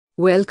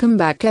Welcome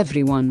back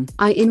everyone.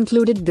 I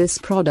included this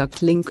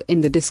product link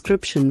in the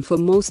description for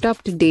most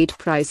up-to-date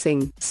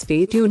pricing.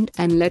 Stay tuned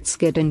and let's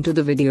get into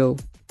the video.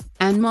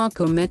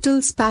 Anmarko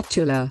Metal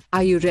Spatula.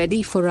 Are you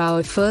ready for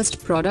our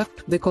first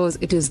product? Because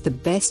it is the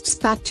best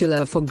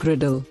spatula for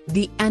griddle.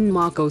 The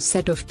Anmarko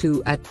set of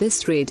 2 at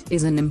this rate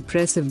is an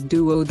impressive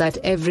duo that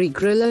every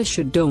griller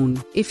should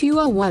own. If you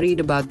are worried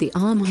about the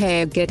arm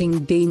hair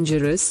getting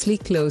dangerously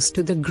close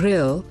to the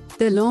grill,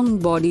 the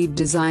long-bodied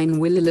design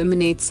will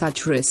eliminate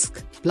such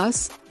risk.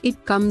 Plus,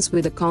 it comes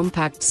with a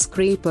compact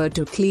scraper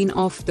to clean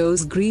off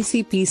those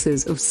greasy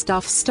pieces of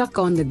stuff stuck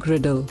on the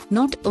griddle.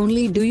 Not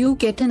only do you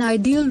get an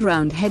ideal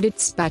round-headed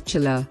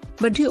spatula,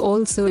 but you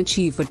also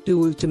achieve a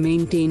tool to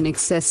maintain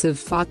excessive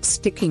fat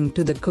sticking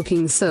to the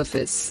cooking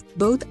surface.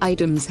 Both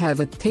items have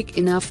a thick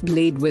enough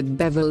blade with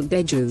beveled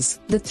edges.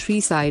 The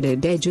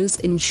 3-sided edges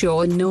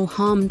ensure no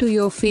harm to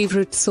your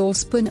favorite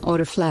saucepan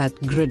or a flat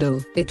griddle.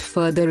 It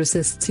further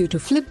assists you to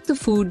flip the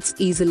foods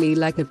easily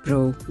like a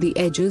pro. The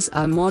edges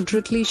are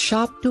moderately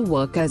sharp to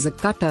work as a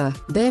cutter.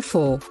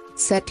 Therefore,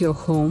 set your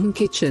home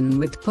kitchen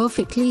with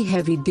perfectly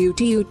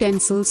heavy-duty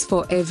utensils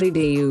for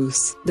everyday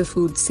use. The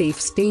food-safe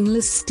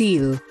stainless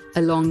steel,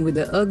 along with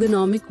the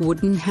ergonomic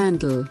wooden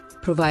handle,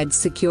 provides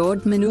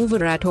secured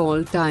maneuver at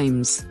all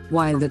times,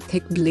 while the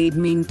thick blade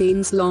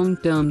maintains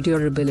long-term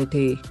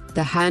durability.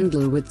 The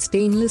handle with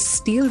stainless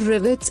steel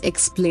rivets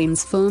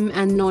explains firm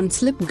and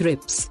non-slip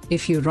grips.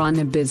 If you run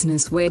a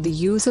business where the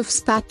use of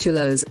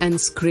spatulas and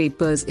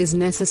scrapers is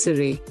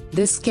necessary,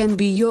 this can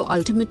be your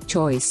ultimate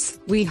choice.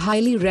 We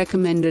highly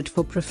recommend it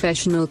for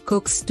professional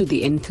cooks to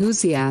the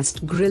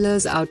enthusiast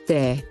grillers out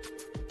there.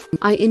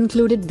 I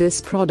included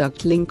this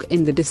product link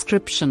in the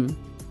description.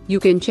 You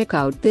can check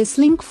out this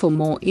link for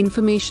more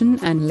information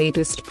and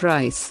latest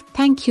price.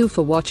 Thank you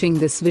for watching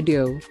this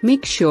video.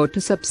 Make sure to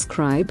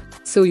subscribe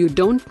so you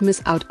don't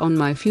miss out on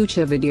my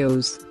future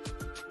videos.